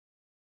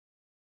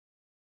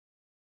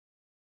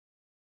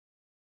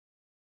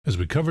As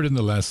we covered in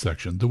the last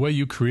section, the way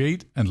you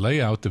create and lay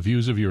out the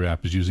views of your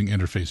app is using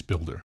Interface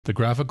Builder, the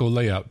graphical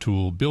layout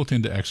tool built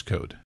into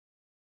Xcode.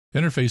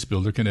 Interface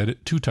Builder can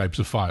edit two types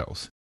of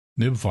files,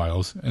 nib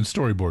files and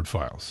storyboard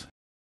files.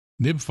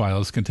 Nib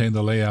files contain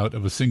the layout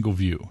of a single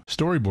view.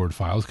 Storyboard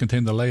files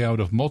contain the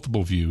layout of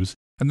multiple views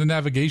and the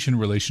navigation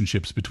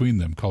relationships between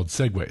them, called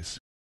segues.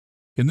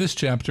 In this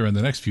chapter and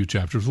the next few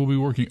chapters, we'll be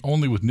working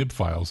only with nib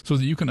files so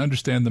that you can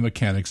understand the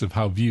mechanics of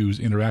how views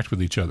interact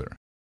with each other.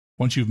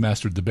 Once you've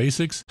mastered the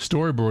basics,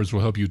 storyboards will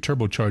help you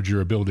turbocharge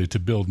your ability to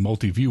build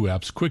multi-view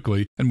apps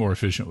quickly and more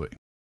efficiently.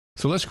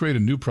 So let's create a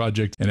new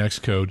project in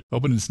Xcode,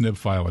 open its nib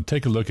file, and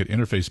take a look at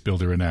Interface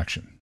Builder in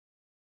action.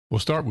 We'll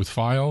start with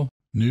File,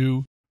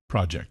 New,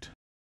 Project.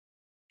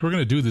 We're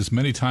going to do this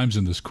many times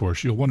in this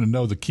course. You'll want to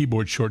know the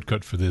keyboard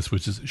shortcut for this,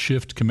 which is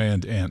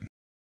Shift-Command-N.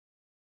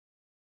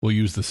 We'll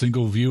use the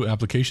single view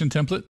application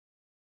template.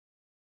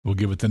 We'll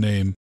give it the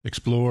name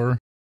Explore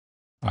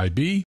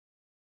IB.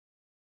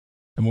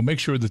 And we'll make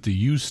sure that the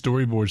Use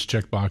Storyboards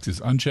checkbox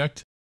is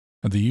unchecked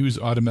and the Use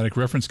Automatic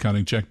Reference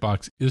Counting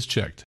checkbox is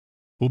checked.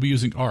 We'll be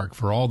using ARC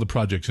for all the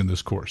projects in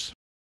this course.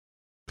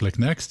 Click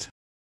Next,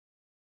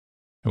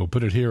 and we'll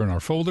put it here in our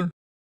folder.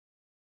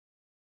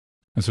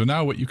 And so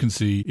now what you can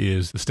see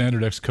is the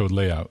standard Xcode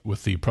layout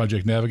with the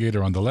Project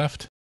Navigator on the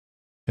left,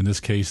 in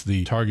this case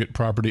the Target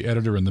Property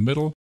Editor in the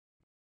middle,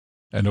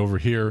 and over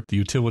here the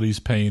Utilities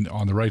pane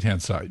on the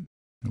right-hand side.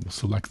 And we'll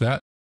select that.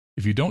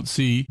 If you don't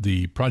see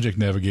the Project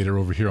Navigator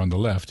over here on the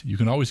left, you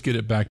can always get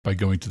it back by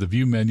going to the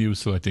View menu,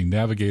 selecting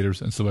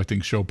Navigators, and selecting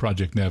Show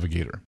Project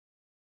Navigator.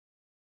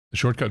 The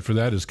shortcut for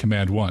that is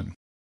Command-1, and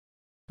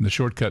the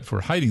shortcut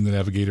for hiding the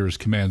Navigator is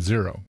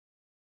Command-0.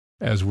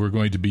 As we're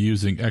going to be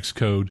using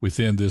Xcode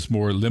within this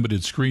more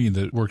limited screen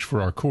that works for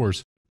our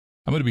course,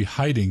 I'm going to be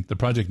hiding the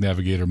Project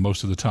Navigator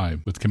most of the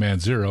time with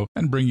Command-0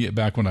 and bringing it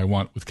back when I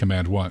want with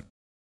Command-1.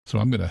 So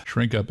I'm going to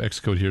shrink up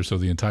Xcode here so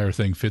the entire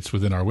thing fits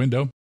within our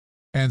window.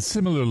 And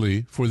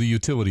similarly for the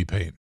Utility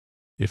pane.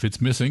 If it's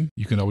missing,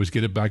 you can always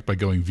get it back by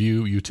going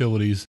View,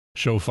 Utilities,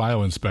 Show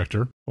File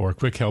Inspector, or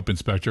Quick Help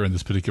Inspector in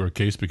this particular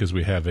case because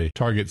we have a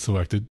target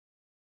selected.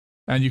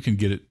 And you can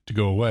get it to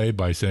go away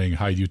by saying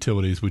Hide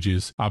Utilities, which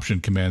is Option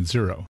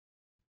Command-0.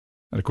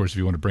 And of course, if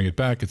you want to bring it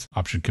back, it's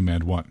Option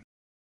Command-1.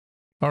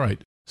 All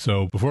right,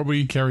 so before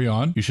we carry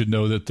on, you should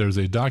know that there's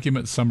a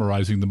document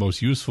summarizing the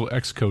most useful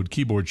Xcode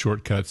keyboard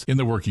shortcuts in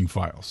the working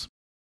files.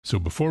 So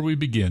before we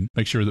begin,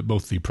 make sure that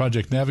both the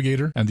Project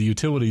Navigator and the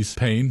Utilities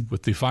pane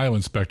with the File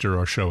Inspector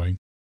are showing.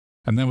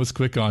 And then let's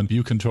click on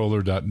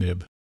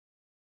ViewController.nib.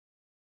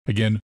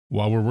 Again,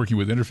 while we're working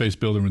with Interface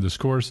Builder in this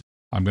course,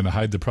 I'm going to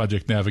hide the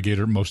Project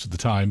Navigator most of the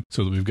time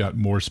so that we've got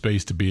more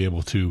space to be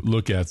able to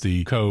look at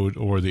the code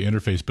or the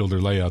Interface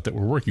Builder layout that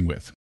we're working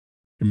with.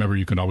 Remember,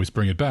 you can always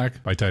bring it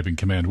back by typing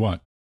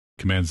Command-1,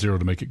 Command-0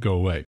 to make it go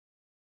away.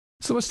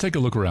 So let's take a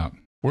look around.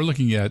 We're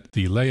looking at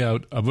the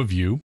layout of a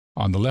view.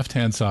 On the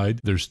left-hand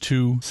side, there's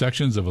two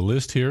sections of a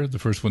list here, the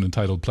first one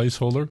entitled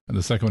Placeholder and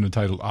the second one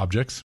entitled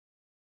Objects.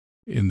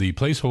 In the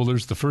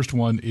placeholders, the first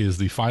one is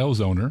the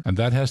file's owner, and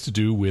that has to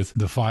do with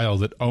the file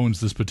that owns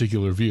this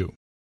particular view.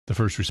 The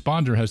first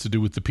responder has to do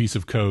with the piece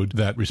of code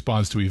that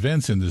responds to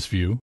events in this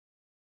view.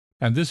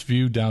 And this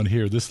view down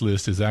here, this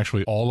list, is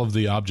actually all of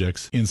the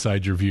objects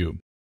inside your view.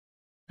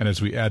 And as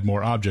we add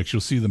more objects,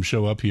 you'll see them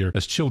show up here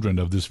as children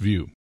of this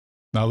view.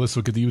 Now let's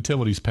look at the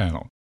Utilities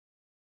panel.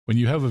 When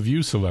you have a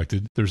view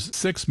selected, there's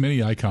 6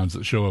 mini icons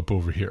that show up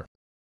over here.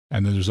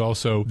 And then there's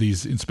also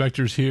these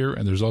inspectors here,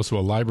 and there's also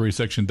a library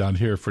section down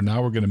here. For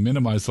now, we're going to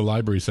minimize the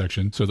library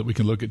section so that we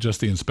can look at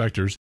just the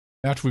inspectors.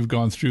 After we've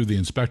gone through the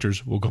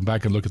inspectors, we'll come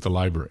back and look at the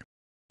library.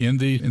 In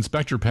the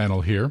inspector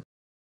panel here,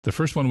 the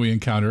first one we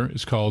encounter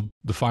is called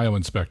the File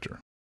Inspector.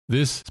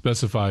 This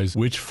specifies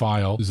which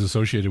file is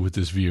associated with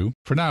this view.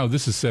 For now,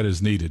 this is set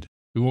as needed.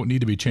 We won't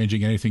need to be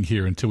changing anything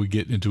here until we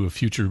get into a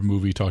future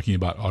movie talking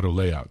about auto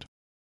layout.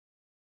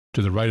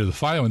 To the right of the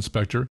File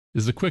Inspector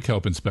is the Quick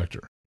Help Inspector.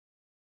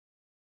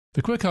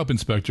 The Quick Help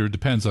Inspector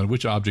depends on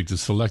which object is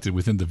selected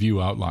within the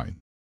view outline.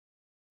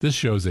 This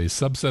shows a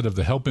subset of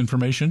the help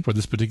information for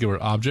this particular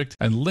object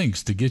and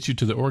links to get you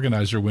to the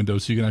organizer window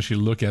so you can actually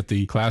look at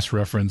the class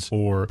reference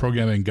or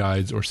programming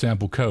guides or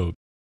sample code.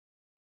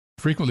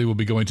 Frequently we'll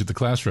be going to the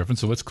class reference,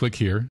 so let's click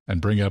here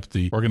and bring up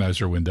the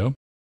organizer window.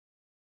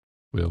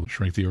 We'll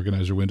shrink the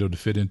organizer window to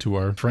fit into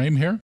our frame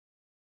here.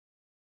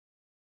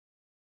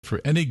 For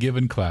any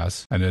given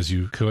class, and as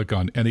you click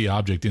on any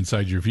object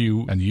inside your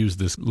view and use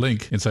this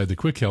link inside the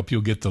Quick Help, you'll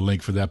get the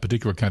link for that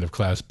particular kind of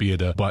class, be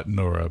it a button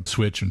or a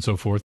switch and so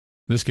forth.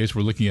 In this case,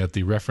 we're looking at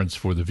the reference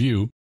for the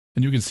view,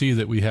 and you can see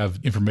that we have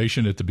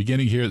information at the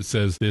beginning here that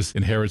says this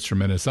inherits from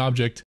NS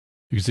object.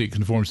 You can see it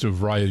conforms to a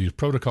variety of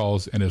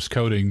protocols, NS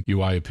coding,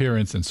 UI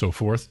appearance, and so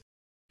forth.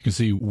 You can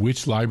see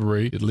which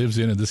library it lives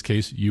in this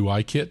case,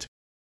 UIKit.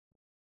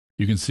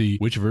 You can see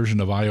which version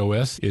of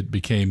iOS it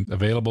became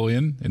available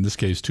in this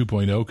case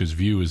 2.0, because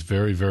Vue is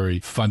very, very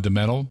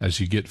fundamental. As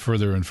you get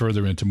further and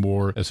further into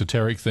more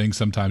esoteric things,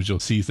 sometimes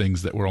you'll see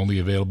things that were only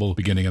available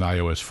beginning in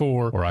iOS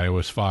 4 or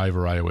iOS 5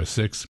 or iOS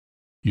 6.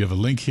 You have a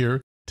link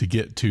here to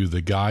get to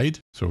the guide.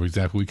 So for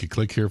example, we could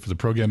click here for the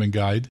programming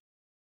guide.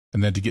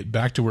 And then to get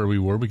back to where we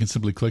were, we can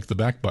simply click the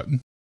back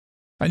button.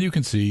 And you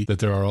can see that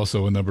there are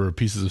also a number of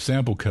pieces of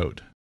sample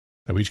code.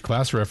 Now each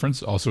class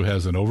reference also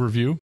has an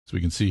overview, so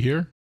we can see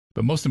here.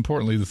 But most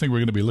importantly, the thing we're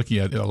going to be looking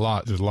at a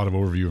lot, there's a lot of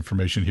overview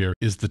information here,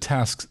 is the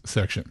tasks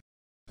section.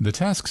 And the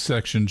tasks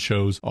section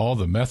shows all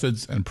the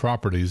methods and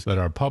properties that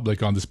are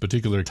public on this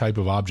particular type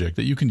of object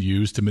that you can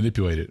use to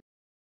manipulate it.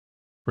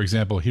 For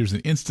example, here's an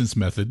instance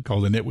method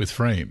called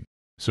initWithFrame.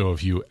 So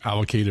if you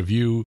allocate a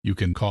view, you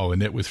can call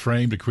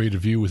initWithFrame to create a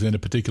view within a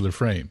particular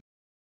frame.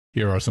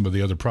 Here are some of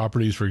the other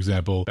properties, for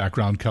example,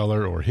 background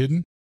color or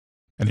hidden.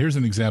 And here's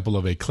an example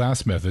of a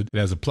class method. It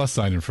has a plus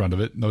sign in front of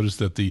it. Notice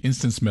that the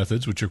instance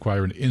methods, which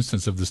require an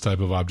instance of this type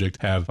of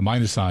object, have a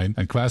minus sign,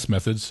 and class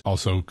methods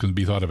also can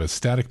be thought of as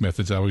static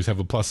methods, always have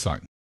a plus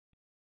sign.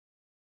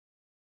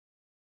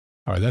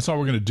 All right, that's all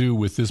we're going to do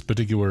with this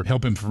particular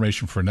help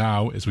information for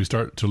now. As we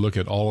start to look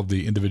at all of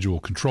the individual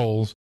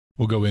controls,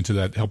 we'll go into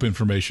that help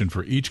information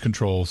for each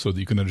control so that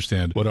you can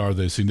understand what are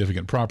the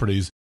significant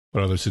properties,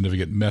 what are the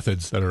significant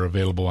methods that are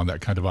available on that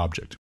kind of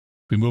object.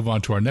 We move on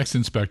to our next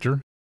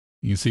inspector.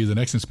 You can see the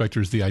next inspector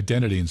is the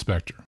identity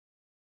inspector.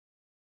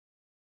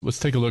 Let's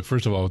take a look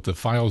first of all at the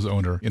files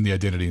owner in the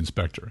identity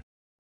inspector.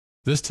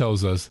 This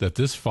tells us that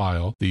this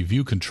file, the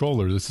view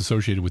controller that's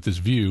associated with this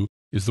view,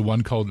 is the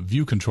one called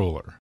view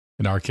controller.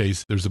 In our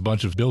case, there's a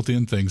bunch of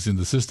built-in things in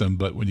the system,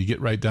 but when you get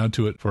right down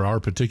to it for our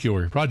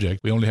particular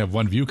project, we only have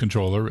one view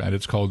controller, and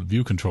it's called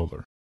view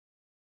controller.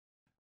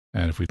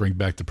 And if we bring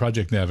back the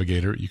project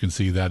navigator, you can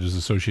see that is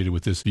associated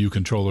with this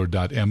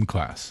viewcontroller.m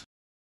class.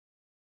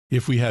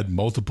 If we had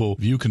multiple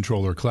view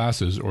controller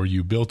classes, or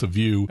you built a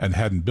view and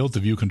hadn't built the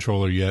view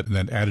controller yet and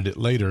then added it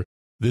later,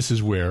 this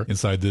is where,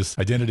 inside this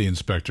identity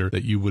inspector,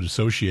 that you would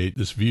associate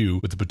this view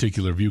with the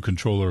particular view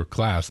controller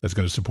class that's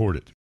going to support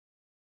it.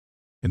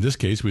 In this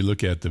case, we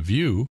look at the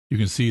view. You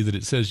can see that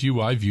it says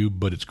UI view,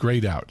 but it's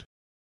grayed out.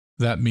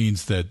 That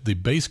means that the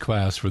base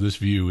class for this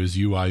view is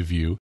UI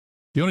view.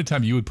 The only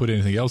time you would put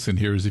anything else in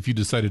here is if you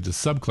decided to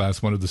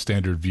subclass one of the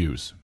standard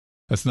views.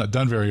 That's not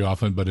done very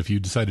often, but if you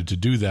decided to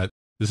do that,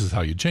 this is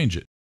how you change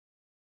it.